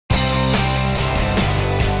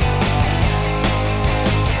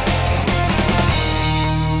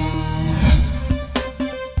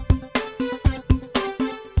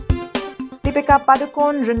Deepika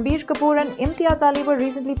Padukone, Ranbir Kapoor and Imtiaz Ali were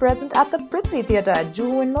recently present at the Prithvi Theatre at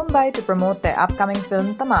Juhu in Mumbai to promote their upcoming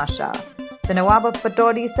film Tamasha. The Nawab of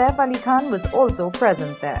Patodi, Saif Ali Khan, was also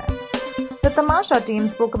present there. The Tamasha team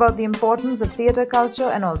spoke about the importance of theatre culture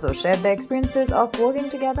and also shared their experiences of working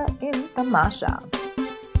together in Tamasha.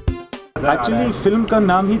 Actually film का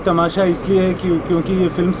नाम ही तमाशा इसलिए है क्योंकि ये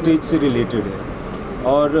film stage से related है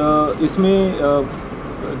और इसमें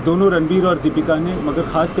दोनों रणबीर और दीपिका ने, मगर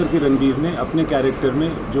ख़ास करके रणबीर ने अपने कैरेक्टर में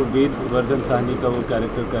जो वेद वर्धन साहनी का वो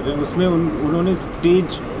कैरेक्टर कर रहे हैं उसमें उन्होंने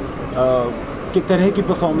स्टेज के तरह की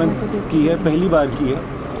परफॉर्मेंस की है, पहली बार की है।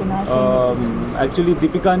 एक्चुअली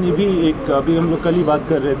दीपिका ने भी अभी हम लोग कल ही बात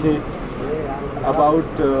कर रहे थे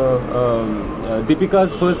about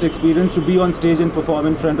Deepika's first experience to be on stage and perform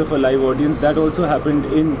in front of a live audience. That also happened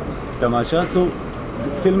in Tamasha. So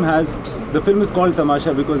the film is called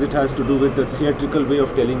Tamasha because it has to do with the theatrical way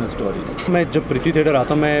of telling a story. मैं जब पृथ्वी theatre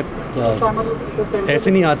आता मैं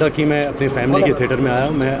ऐसे नहीं आता कि मैं अपने फैमिली के थिएटर में आया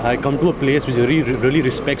हूँ। मैं आई come to a place which really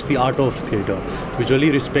respects the art of theatre, which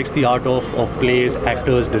really respects the art of plays,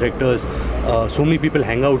 actors, directors. So many people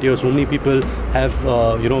hang out here, so many people have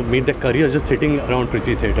made their career just sitting around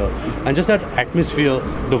Prithvi Theatre, and just that atmosphere,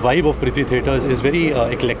 the vibe of Prithvi Theatre is very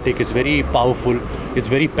eclectic, it's very powerful, it's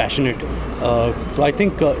very passionate. So I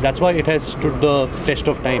think that's why it has stood the test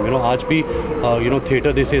of time. आज भी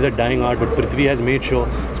theatre they say is a dying art, but Prithvi has made sure,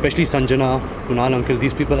 especially Sanjana, Kunal uncle,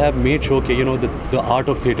 these people have made sure that the art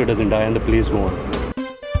of theatre doesn't die and the plays go on.